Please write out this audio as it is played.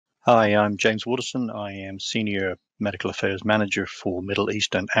Hi, I'm James Waterson. I am Senior Medical Affairs Manager for Middle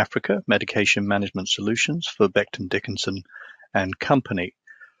East and Africa Medication Management Solutions for Becton, Dickinson and Company.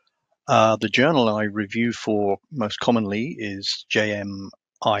 The journal I review for most commonly is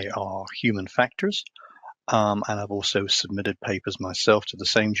JMIR Human Factors, and I've also submitted papers myself to the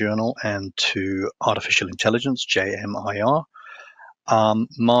same journal and to Artificial Intelligence, JMIR.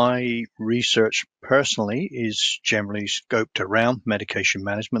 My research personally is generally scoped around medication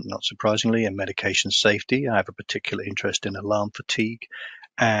management, not surprisingly, and medication safety. I have a particular interest in alarm fatigue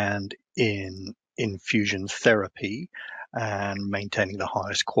and in infusion therapy and maintaining the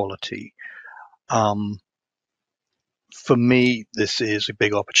highest quality. Um, for me, this is a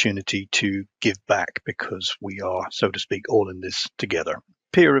big opportunity to give back because we are, so to speak, all in this together.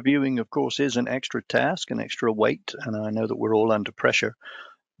 Peer reviewing, of course, is an extra task, an extra weight, and I know that we're all under pressure.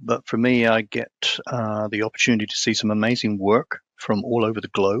 But for me, I get the opportunity to see some amazing work from all over the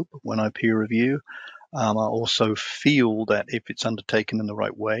globe when I peer review. I also feel that if it's undertaken in the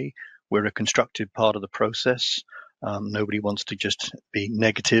right way, we're a constructive part of the process. Nobody wants to just be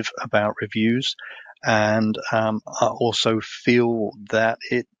negative about reviews. And I also feel that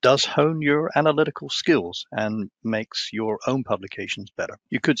it does hone your analytical skills and makes your own publications better.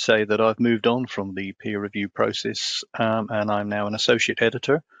 You could say that I've moved on from the peer review process, and I'm now an associate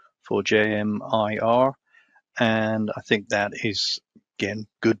editor for JMIR. And I think that is, again,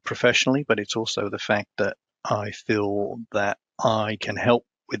 good professionally, but it's also the fact that I feel that I can help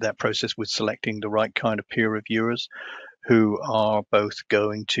with that process with selecting the right kind of peer reviewers who are both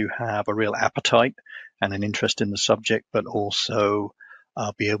going to have a real appetite and an interest in the subject, but also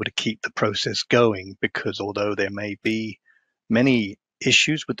be able to keep the process going. Because although there may be many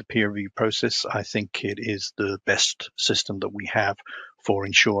issues with the peer review process, I think it is the best system that we have for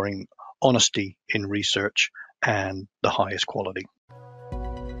ensuring honesty in research and the highest quality.